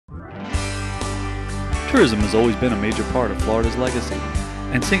Tourism has always been a major part of Florida's legacy,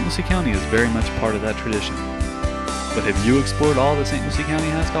 and St. Lucie County is very much part of that tradition. But have you explored all that St. Lucie County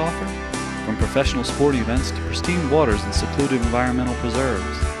has to offer? From professional sporting events to pristine waters and secluded environmental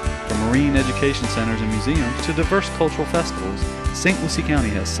preserves, from marine education centers and museums to diverse cultural festivals, St. Lucie County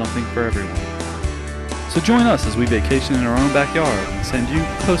has something for everyone. So join us as we vacation in our own backyard and send you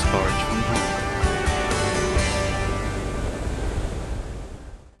postcards from home.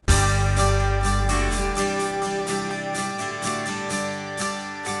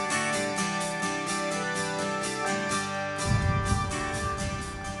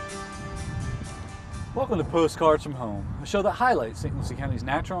 Welcome to Postcards from Home, a show that highlights St. Lucie County's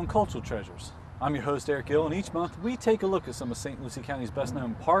natural and cultural treasures. I'm your host, Erick Gill, and each month we take a look at some of St. Lucie County's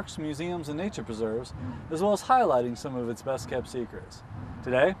best-known parks, museums, and nature preserves, as well as highlighting some of its best-kept secrets.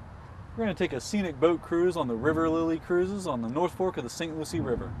 Today, we're going to take a scenic boat cruise on the River Lilly cruises on the North Fork of the St. Lucie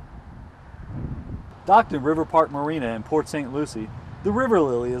River. Docked in River Park Marina in Port St. Lucie, the River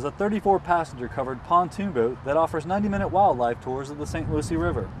Lilly is a 34-passenger covered pontoon boat that offers 90-minute wildlife tours of the St. Lucie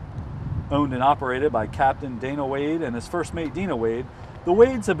River. Owned and operated by Captain Dana Wade and his first mate Dina Wade, the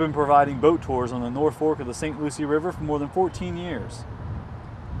Wades have been providing boat tours on the North Fork of the St. Lucie River for more than 14 years.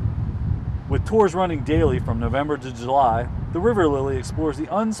 With tours running daily from November to July, the River Lilly explores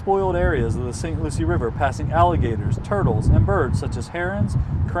the unspoiled areas of the St. Lucie River, passing alligators, turtles, and birds such as herons,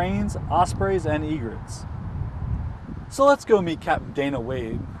 cranes, ospreys, and egrets. So let's go meet Captain Dana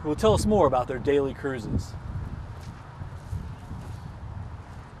Wade, who will tell us more about their daily cruises.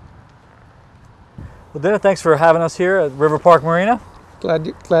 Well, Dana, thanks for having us here at River Park Marina.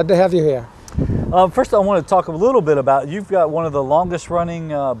 Glad to have you here. First, I want to talk a little bit about, you've got one of the longest running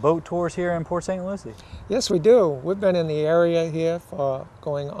boat tours here in Port St. Lucie. Yes, we do. We've been in the area here for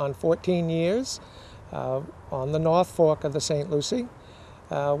going on 14 years on the North Fork of the St. Lucie.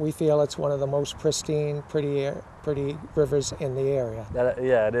 We feel it's one of the most pristine, pretty rivers in the area.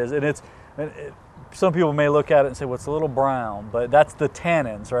 Yeah, it is. And some people may look at it and say, well, it's a little brown, but that's the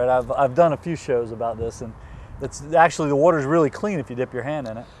tannins, right? I've done a few shows about this, and it's actually, the water's really clean if you dip your hand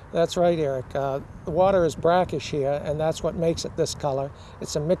in it. That's right, Eric. The water is brackish here, and that's what makes it this color.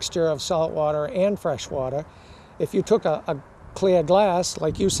 It's a mixture of salt water and fresh water. If you took a clear glass,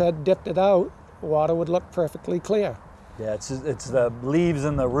 like you said, dipped it out, water would look perfectly clear. Yeah, it's the leaves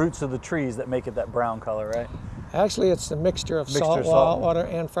and the roots of the trees that make it that brown color, right? Actually, it's the mixture of salt water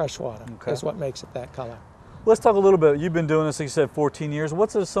and fresh water is what makes it that color. Let's talk a little bit. You've been doing this, like you said, 14 years.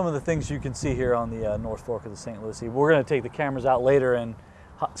 What's some of the things you can see here on the North Fork of the St. Lucie? We're going to take the cameras out later and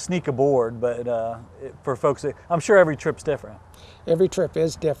sneak aboard, but for folks, I'm sure every trip's different. Every trip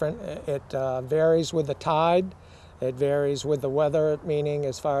is different. It varies with the tide. It varies with the weather, meaning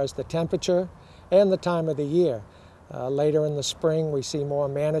as far as the temperature and the time of the year. Later in the spring, we see more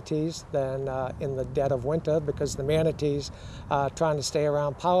manatees than in the dead of winter, because the manatees are trying to stay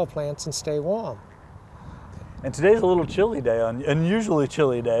around power plants and stay warm. And today's a little chilly day, unusually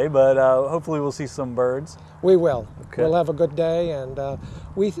chilly day, but hopefully we'll see some birds. We will. Okay. We'll have a good day, and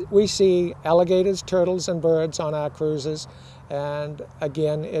we see alligators, turtles, and birds on our cruises, and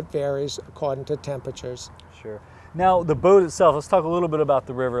again, it varies according to temperatures. Sure. Now, the boat itself, let's talk a little bit about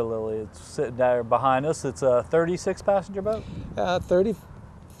the River Lilly. It's sitting there behind us. It's a 36-passenger boat?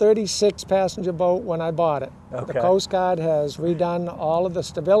 36-passenger boat when I bought it. Okay. The Coast Guard has redone all of the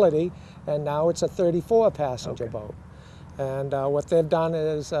stability, and now it's a 34-passenger boat. And what they've done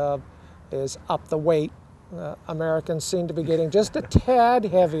is up the weight. Americans seem to be getting just a tad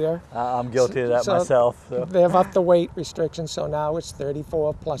heavier. I'm guilty of that myself. So. They've upped the weight restrictions, so now it's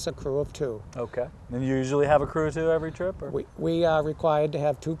 34 plus a crew of 2. Okay. And you usually have a crew of 2 every trip? Or? We are required to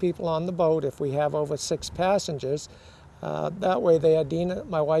have 2 people on the boat if we have over 6 passengers. That way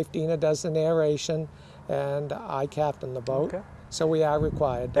my wife Dina does the narration, and I captain the boat. Okay. So we are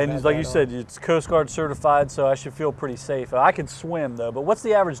required to have And like you said, it's Coast Guard certified, so I should feel pretty safe. I can swim though, but what's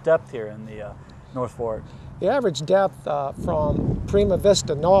the average depth here in the North Fork? The average depth from Prima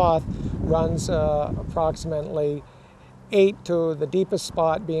Vista north runs approximately 8 to the deepest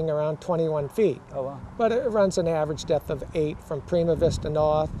spot being around 21 feet. Oh, wow. But it runs an average depth of 8 from Prima Vista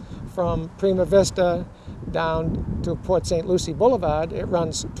north. From Prima Vista down to Port St. Lucie Boulevard, it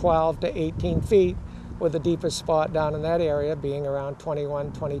runs 12 to 18 feet, with the deepest spot down in that area being around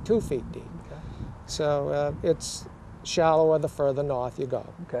 21, 22 feet deep. Okay. So it's shallower the further north you go.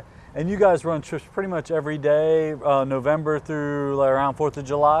 Okay. And you guys run trips pretty much every day, November through around 4th of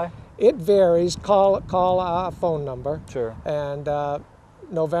July? It varies. Call our phone number. Sure. And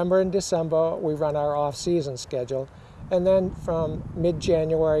November and December, we run our off-season schedule. And then from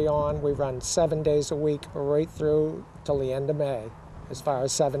mid-January on, we run 7 days a week right through till the end of May, as far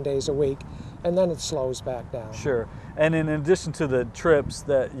as 7 days a week. and then it slows back down. Sure. And in addition to the trips,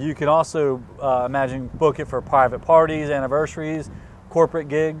 that you can also imagine book it for private parties, anniversaries, corporate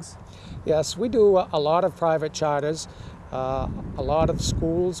gigs. Yes, we do a lot of private charters. A lot of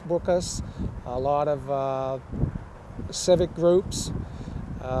schools book us, a lot of civic groups,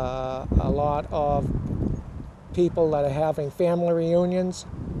 a lot of people that are having family reunions,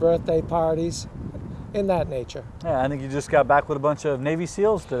 birthday parties, in that nature. Yeah, I think you just got back with a bunch of Navy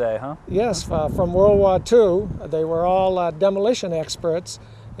SEALs today, huh? Yes, from World War II. They were all demolition experts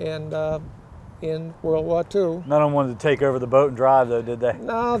in World War II. None of them wanted to take over the boat and drive, though, did they?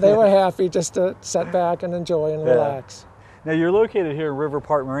 No, they were happy just to sit back and enjoy and relax. Now, you're located here in River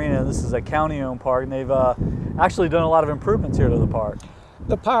Park Marina. This is a county-owned park, and they've actually done a lot of improvements here to the park.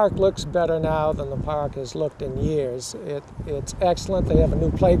 The park looks better now than the park has looked in years. It's excellent. They have a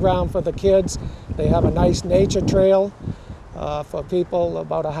new playground for the kids. They have a nice nature trail for people,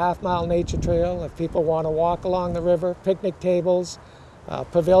 about a half-mile nature trail. If people want to walk along the river, picnic tables,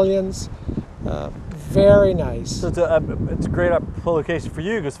 pavilions, very nice. So it's a great location for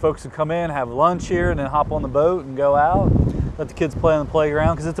you because folks can come in, have lunch here, and then hop on the boat and go out. Let the kids play on the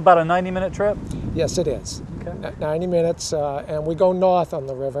playground, because it's about a 90-minute trip? Yes, it is. Okay. 90 minutes, and we go north on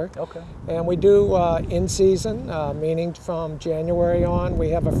the river. Okay. And we do in-season, meaning from January on. We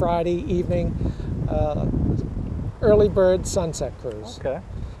have a Friday evening early bird sunset cruise. Okay.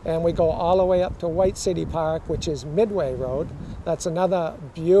 And we go all the way up to White City Park, which is Midway Road. That's another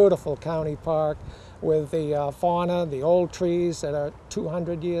beautiful county park with the fauna, the old trees that are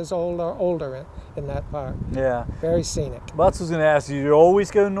 200 years old or older in that park. Yeah. Very scenic. Well, that's what I was going to ask you. Do you always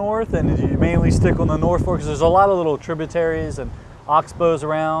go north, and do you mainly stick on the North Fork? Because there's a lot of little tributaries and oxbows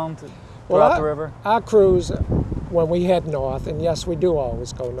around throughout the river. Our cruise, when we head north, and yes, we do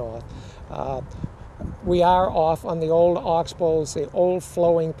always go north, we are off on the old oxbows, the old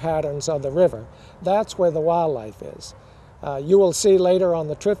flowing patterns of the river. That's where the wildlife is. You will see later on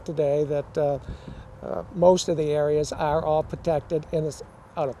the trip today that most of the areas are all protected in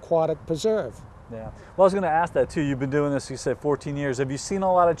an aquatic preserve. Yeah. Well, I was going to ask that too. You've been doing this, you said, 14 years. Have you seen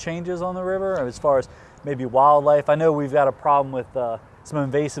a lot of changes on the river as far as maybe wildlife? I know we've got a problem with some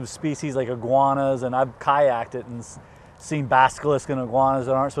invasive species like iguanas, and I've kayaked it and seen basilisk and iguanas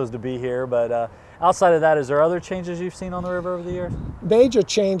that aren't supposed to be here. But outside of that, is there other changes you've seen on the river over the years? Major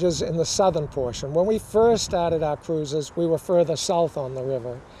changes in the southern portion. When we first started our cruises, we were further south on the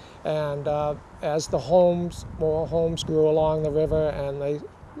river. And as the more homes grew along the river and they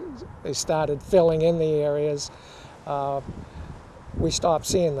started filling in the areas, we stopped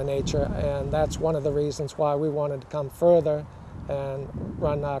seeing the nature, and that's one of the reasons why we wanted to come further and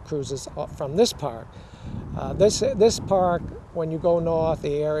run our cruises from this park. This park, when you go north,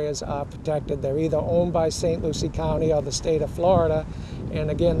 the areas are protected. They're either owned by St. Lucie County or the state of Florida, and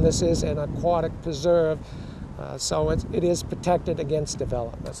again, this is an aquatic preserve. So it is protected against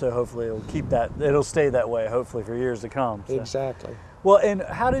development. So hopefully it'll stay that way, hopefully, for years to come. So. Exactly. Well, and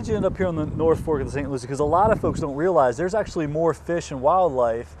how did you end up here on the North Fork of the St. Lucie? Because a lot of folks don't realize there's actually more fish and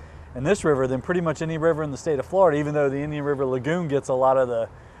wildlife in this river than pretty much any river in the state of Florida, even though the Indian River Lagoon gets a lot of the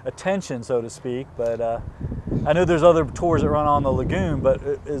attention, so to speak. But I know there's other tours that run on the lagoon, but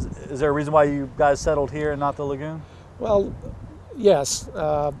is there a reason why you guys settled here and not the lagoon? Well, yes.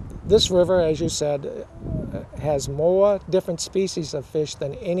 This river, as you said, has more different species of fish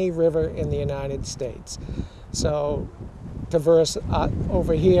than any river in the United States. So to verse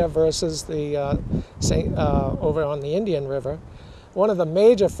over here versus the over on the Indian River, one of the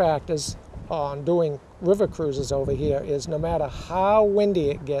major factors on doing river cruises over here is no matter how windy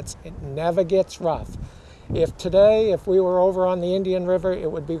it never gets rough. If we were over on the Indian River, it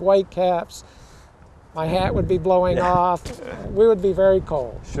would be white caps. My hat would be blowing off. We would be very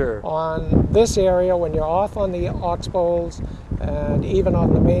cold. Sure. On this area, when you're off on the oxbows and even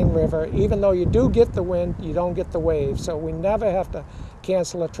on the main river, even though you do get the wind, you don't get the waves. So we never have to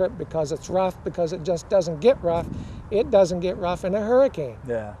cancel a trip because it's rough, because it just doesn't get rough. It doesn't get rough in a hurricane.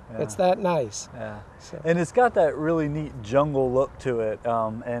 Yeah. It's that nice. Yeah. So. And it's got that really neat jungle look to it,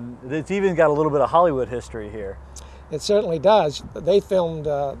 and it's even got a little bit of Hollywood history here. It certainly does. They filmed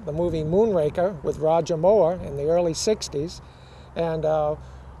the movie Moonraker with Roger Moore in the early 60s. And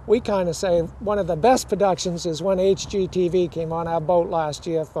we kind of say one of the best productions is when HGTV came on our boat last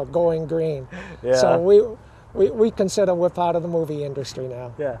year for Going Green. Yeah. So we consider we're part of the movie industry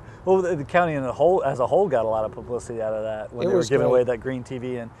now. Yeah. Well, the county as a whole got a lot of publicity out of that when they were giving away that green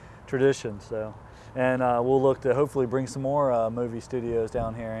TV and tradition. So, and we'll look to hopefully bring some more movie studios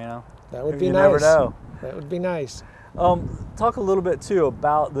down here, you know. That would be nice. You never know. That would be nice. Talk a little bit too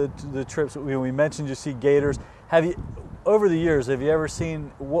about the trips. We mentioned you see gators. over the years, have you ever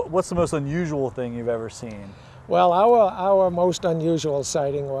seen, what's the most unusual thing you've ever seen? Well, our most unusual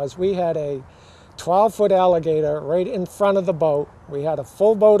sighting was we had a 12-foot alligator right in front of the boat. We had a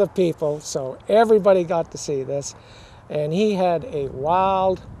full boat of people, so everybody got to see this. And he had a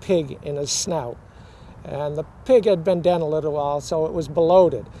wild pig in his snout. And the pig had been dead a little while, so it was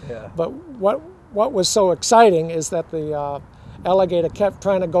bloated. Yeah. But what was so exciting is that the alligator kept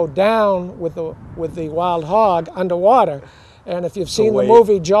trying to go down with the wild hog underwater. And if you've seen the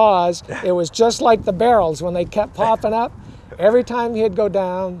movie Jaws, it was just like the barrels when they kept popping up. Every time he'd go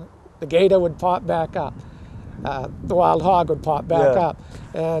down, the gator would pop back up. The wild hog would pop back up.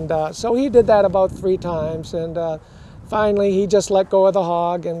 And so he did that about 3 times. And finally, he just let go of the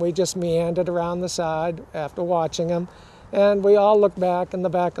hog, and we just meandered around the side after watching him. And we all looked back in the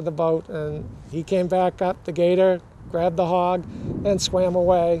back of the boat, and he came back up, the gator, grabbed the hog, and swam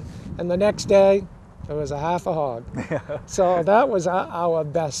away. And the next day, it was a half a hog. So that was our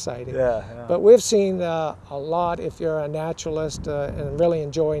best sighting. But we've seen a lot, if you're a naturalist and really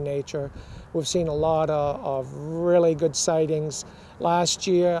enjoy nature, we've seen a lot of really good sightings. Last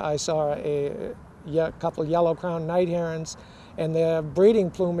year I saw a couple yellow-crowned night herons, and their breeding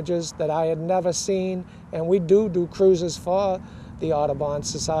plumages that I had never seen. And we do cruises for the Audubon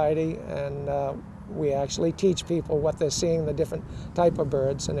Society, and we actually teach people what they're seeing, the different type of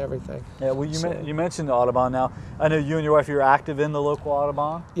birds and everything. Yeah, well, you mentioned Audubon now. I know you and your wife, you're active in the local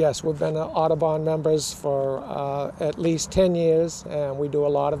Audubon? Yes, we've been Audubon members for at least 10 years, and we do a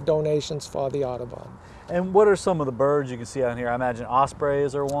lot of donations for the Audubon. And what are some of the birds you can see out here? I imagine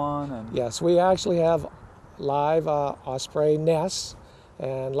ospreys are one. And yes, we actually have live osprey nests,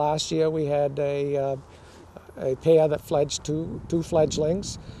 and last year we had a pair that fledged two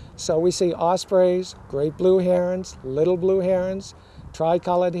fledglings. So we see ospreys, great blue herons, little blue herons,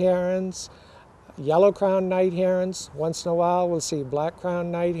 tricolored herons, yellow-crowned night herons. Once in a while we'll see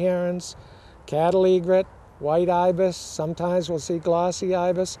black-crowned night herons, cattle egret, white ibis. Sometimes we'll see glossy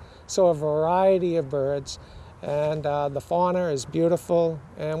ibis. So a variety of birds. And the fauna is beautiful,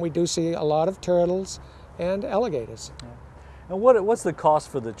 and we do see a lot of turtles and alligators. Yeah. And what's the cost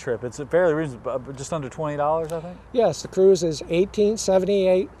for the trip? It's fairly reasonable, just under $20, I think? Yes, the cruise is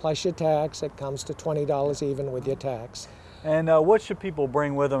 $18.78 plus your tax. It comes to $20 even with your tax. And what should people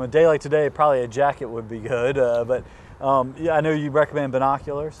bring with them? A day like today, probably a jacket would be good, but yeah, I know you recommend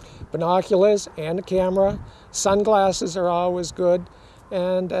binoculars. Binoculars and a camera. Sunglasses are always good.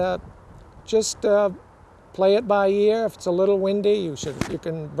 And just play it by ear. If it's a little windy, you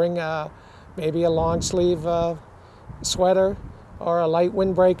can bring maybe a long sleeve sweater or a light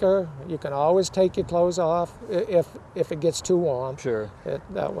windbreaker. You can always take your clothes off if it gets too warm. Sure.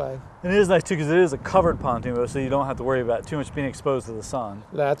 That way. And it is nice too because it is a covered pontoon boat, so you don't have to worry about too much being exposed to the sun.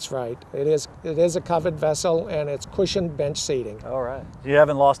 That's right. It is a covered vessel, and it's cushioned bench seating. All right. You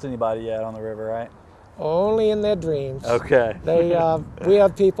haven't lost anybody yet on the river, right? Only in their dreams. Okay. We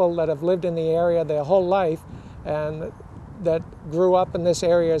have people that have lived in the area their whole life, and that grew up in this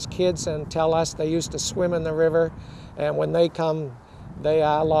area as kids, and tell us they used to swim in the river. And when they come, they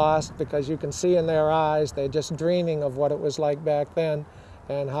are lost because you can see in their eyes they're just dreaming of what it was like back then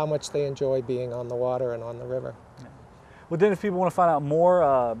and how much they enjoy being on the water and on the river. Yeah. Well, then if people want to find out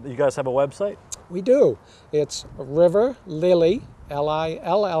more, you guys have a website? We do. It's River Lilly,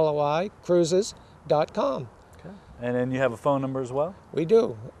 Lilly, cruises.com. Okay. And then you have a phone number as well? We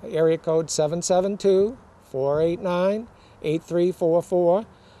do. Area code 772-489-8344.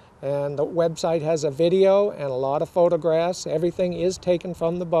 And the website has a video and a lot of photographs. Everything is taken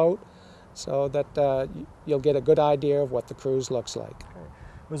from the boat so that you'll get a good idea of what the cruise looks like. Okay.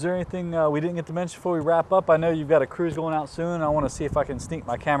 Was there anything we didn't get to mention before we wrap up? I know you've got a cruise going out soon. I want to see if I can sneak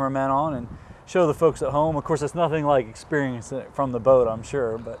my cameraman on and show the folks at home. Of course, it's nothing like experiencing it from the boat, I'm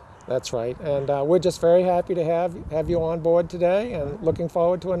sure. But that's right. And we're just very happy to have you on board today and looking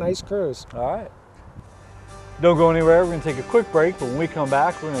forward to a nice cruise. All right. Don't go anywhere. We're going to take a quick break, but when we come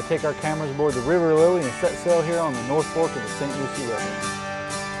back, we're going to take our cameras aboard the River Lilly and set sail here on the North Fork of the St. Lucie River.